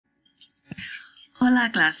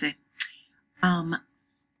Hola, clase. Um,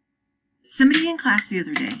 Somebody in class the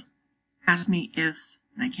other day asked me if,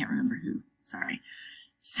 and I can't remember who, sorry.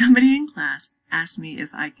 Somebody in class asked me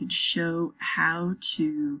if I could show how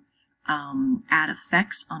to add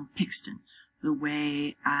effects on Pixton, the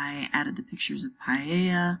way I added the pictures of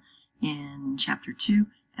Paella in chapter 2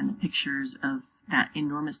 and the pictures of that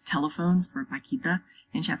enormous telephone for Paquita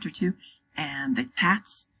in chapter 2 and the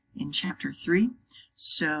cats in chapter 3.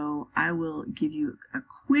 So I will give you a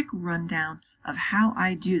quick rundown of how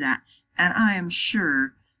I do that, and I am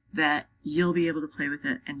sure that you'll be able to play with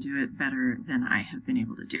it and do it better than I have been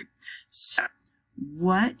able to do. So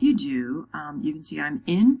what you do, you can see I'm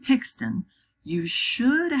in Pixton. You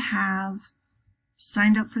should have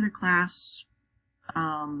signed up for the class,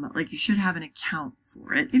 like you should have an account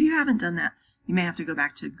for it. If you haven't done that, you may have to go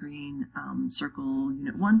back to green circle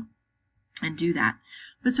unit 1 and do that.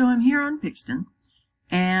 But so I'm here on Pixton,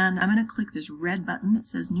 and I'm going to click this red button that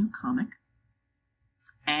says New Comic,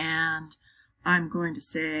 and I'm going to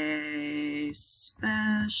say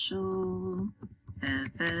Special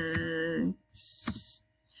Effects,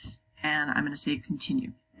 and I'm going to say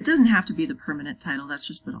Continue. It doesn't have to be the permanent title, that's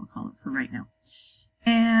just what I'll call it for right now.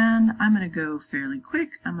 And I'm going to go fairly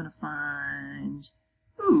quick. I'm going to find,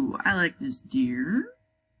 ooh, I like this deer.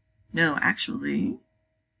 No, actually,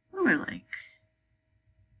 what do I like?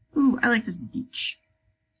 Ooh, I like this beach.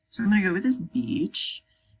 So I'm going to go with this beach,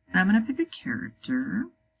 and I'm going to pick a character,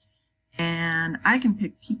 and I can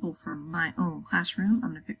pick people from my own classroom.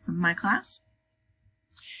 I'm going to pick from my class.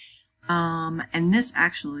 And this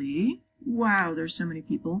actually, wow, there's so many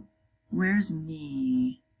people. Where's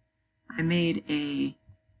me? I made a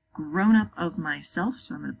grown-up of myself,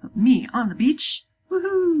 so I'm going to put me on the beach.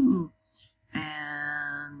 Woohoo!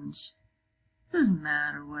 And doesn't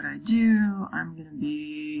matter what I do, I'm going to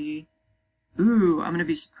be, ooh, I'm going to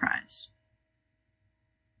be surprised.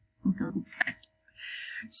 Okay.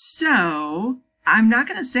 So, I'm not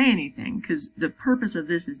going to say anything because the purpose of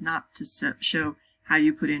this is not to show how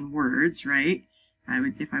you put in words, right?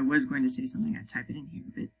 If I was going to say something, I'd type it in here,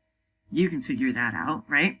 but you can figure that out,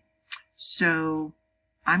 right? So,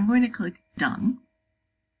 I'm going to click Done,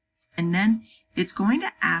 and then it's going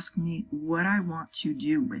to ask me what I want to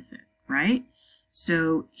do with it, right?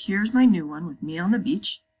 So, here's my new one with me on the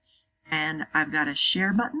beach, and I've got a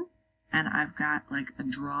share button, and I've got like a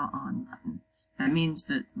draw on button. That means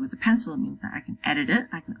that with the pencil, it means that I can edit it,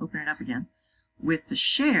 I can open it up again. With the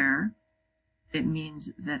share, it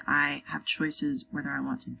means that I have choices whether I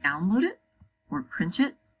want to download it, or print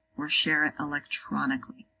it, or share it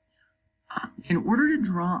electronically. In order to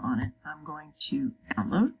draw on it, I'm going to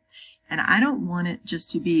download, and I don't want it just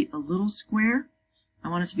to be a little square, I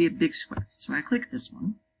want it to be a big square. So I click this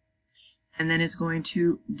one, and then it's going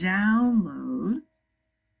to download,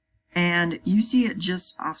 and you see it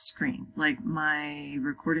just off screen. Like my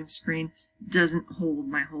recording screen doesn't hold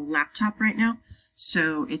my whole laptop right now,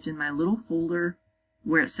 so it's in my little folder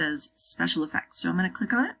where it says Special Effects. So I'm going to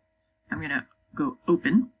click on it, I'm going to go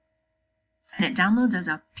Open, and it downloads as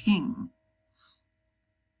a ping.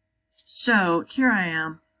 So here I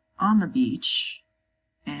am on the beach,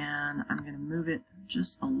 and I'm going to move it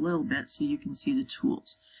just a little bit so you can see the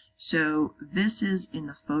tools. So this is in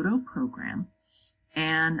the photo program,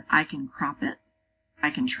 and I can crop it,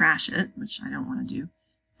 I can trash it, which I don't want to do.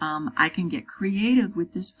 I can get creative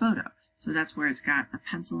with this photo. So that's where it's got a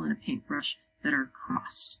pencil and a paintbrush that are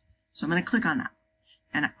crossed. So I'm going to click on that,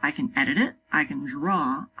 and I can edit it, I can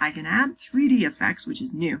draw, I can add 3D effects, which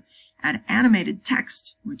is new, add animated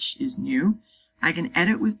text, which is new. I can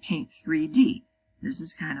edit with Paint 3D. This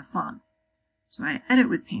is kind of fun. So I edit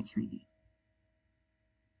with Paint 3D.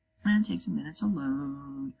 And it takes a minute to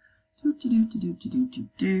load. We're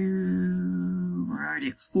already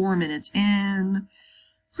at 4 minutes in.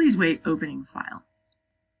 Please wait, opening file.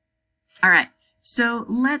 All right, so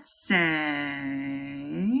let's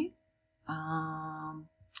say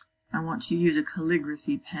I want to use a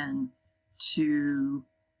calligraphy pen to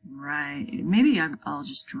write. Maybe I'll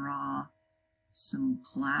just draw some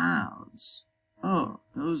clouds. Oh,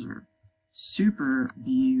 those are super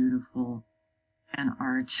beautiful and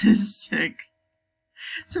artistic.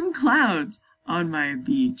 Some clouds on my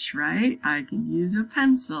beach, right? I can use a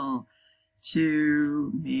pencil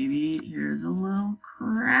to, maybe here's a little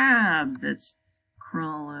crab that's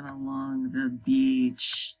crawling along the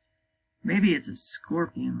beach. Maybe it's a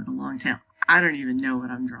scorpion with a long tail. I don't even know what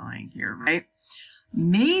I'm drawing here, right?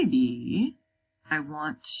 Maybe I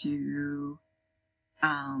want to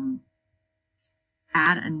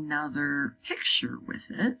add another picture with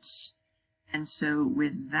it. And so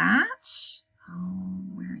with that, oh,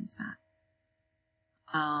 where is that?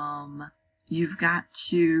 you've got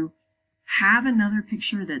to have another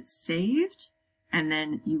picture that's saved, and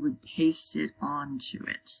then you would paste it onto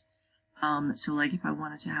it. So like if I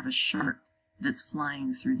wanted to have a shark that's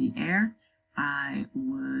flying through the air, I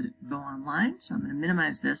would go online. So I'm going to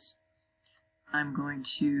minimize this. I'm going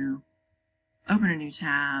to open a new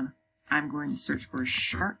tab. I'm going to search for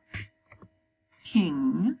shark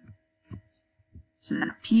ping. So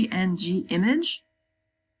that PNG image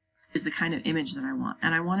is the kind of image that I want.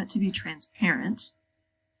 And I want it to be transparent.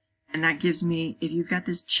 And that gives me, if you've got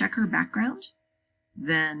this checker background,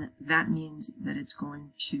 then that means that it's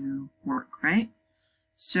going to work, right?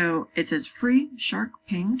 So it says free shark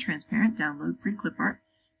ping transparent download free clip art.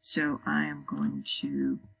 So I am going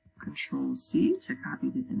to Control C to copy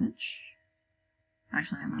the image.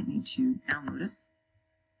 Actually, I might need to download it.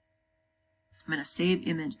 I'm going to save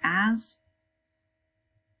image as,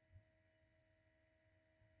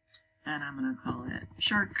 and I'm going to call it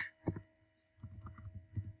shark.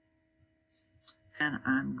 And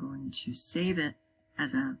I'm going to save it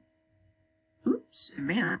as a, oops, it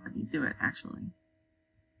may not let me do it actually.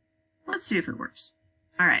 Let's see if it works.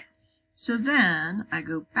 All right, so then I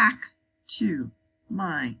go back to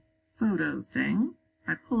my photo thing.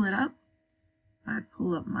 I pull it up. I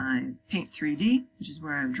pull up my Paint 3D, which is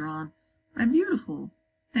where I've drawn my beautiful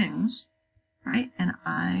things, right? And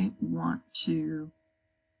I want to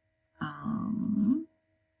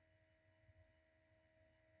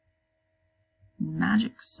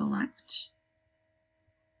magic select.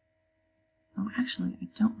 Oh, actually, I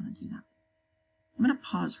don't want to do that. I'm going to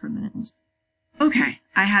pause for a minute. Okay,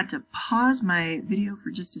 I had to pause my video for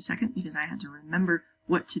just a second because I had to remember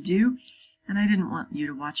what to do, and I didn't want you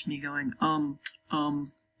to watch me going,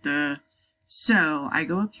 duh. So I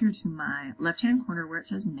go up here to my left-hand corner where it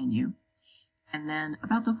says menu, and then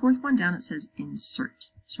about the fourth one down it says insert.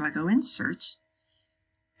 So I go insert,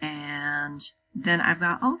 and then I've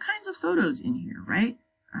got all kinds of photos in here, right?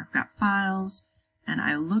 I've got files, and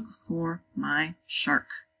I look for my shark,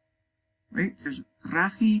 right? There's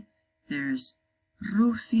Rafi, there's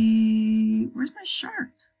Rufi. Where's my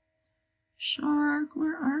shark? Shark,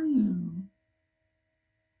 where are you?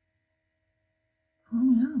 Oh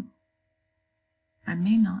no. I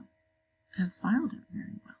may not have filed it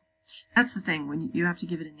very well. That's the thing, when you have to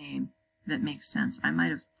give it a name that makes sense. I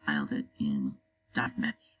might have filed it in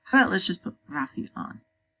document. How about let's just put Rafi on.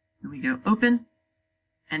 And we go open,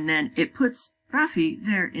 and then it puts Rafi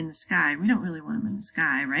there in the sky. We don't really want him in the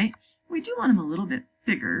sky, right? We do want him a little bit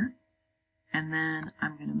bigger. And then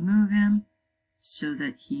I'm going to move him so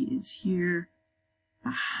that he is here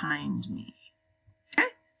behind me. Okay?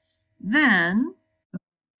 Then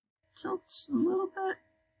tilt a little bit.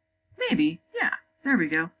 Maybe. Yeah. There we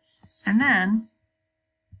go. And then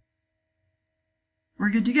we're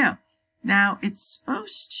good to go. Now it's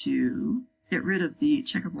supposed to get rid of the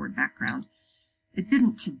checkerboard background. It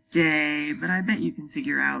didn't today, but I bet you can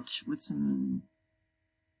figure out with some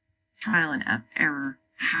trial and error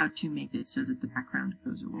how to make it so that the background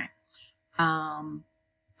goes away.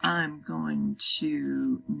 I'm going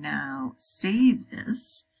to now save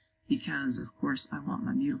this because, of course, I want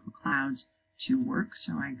my beautiful clouds to work.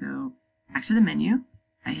 So I go back to the menu,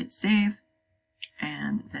 I hit save,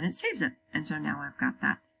 and then it saves it. And so now I've got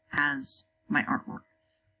that as my artwork.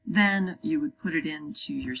 Then you would put it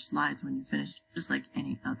into your slides when you finish, just like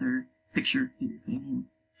any other picture that you're putting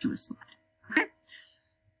into a slide. Okay?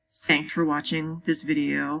 Thanks for watching this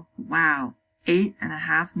video. Wow,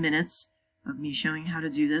 8.5 minutes of me showing how to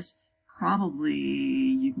do this. Probably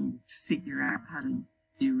you can figure out how to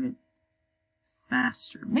do it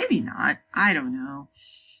faster. Maybe not. I don't know.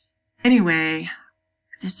 Anyway,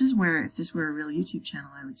 this is where, if this were a real YouTube channel,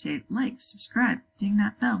 I would say like, subscribe, ding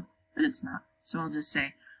that bell, but it's not. So I'll just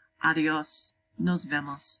say adios, nos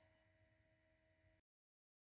vemos.